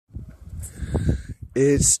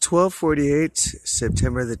It's 12:48,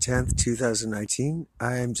 September the 10th, 2019.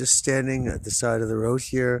 I'm just standing at the side of the road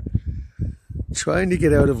here, trying to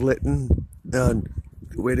get out of Lytton on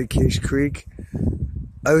the way to Case Creek.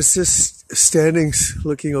 I was just standing,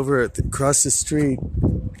 looking over across the street.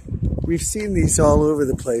 We've seen these all over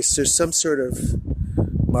the place. There's some sort of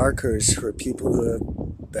markers for people who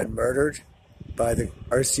have been murdered by the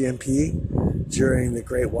RCMP during the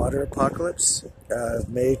Great Water Apocalypse,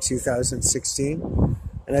 May 2016.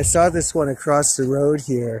 And I saw this one across the road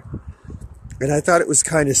here, and I thought it was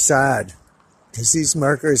kind of sad because these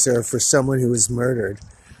markers are for someone who was murdered.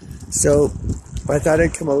 So I thought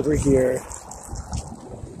I'd come over here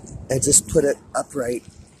and just put it upright,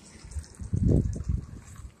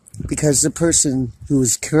 because the person who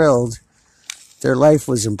was killed, their life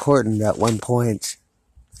was important at one point,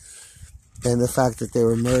 and the fact that they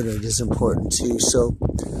were murdered is important too. So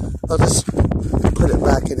I'll just put it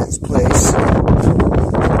back in its place.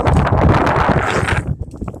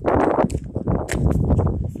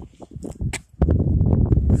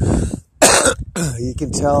 You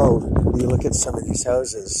can tell when you look at some of these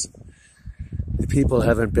houses, the people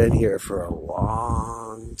haven't been here for a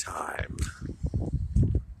long time.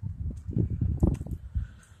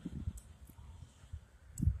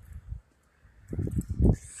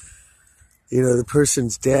 You know, the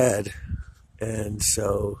person's dead, and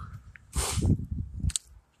so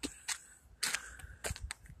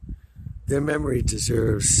their memory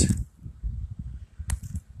deserves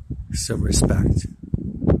some respect.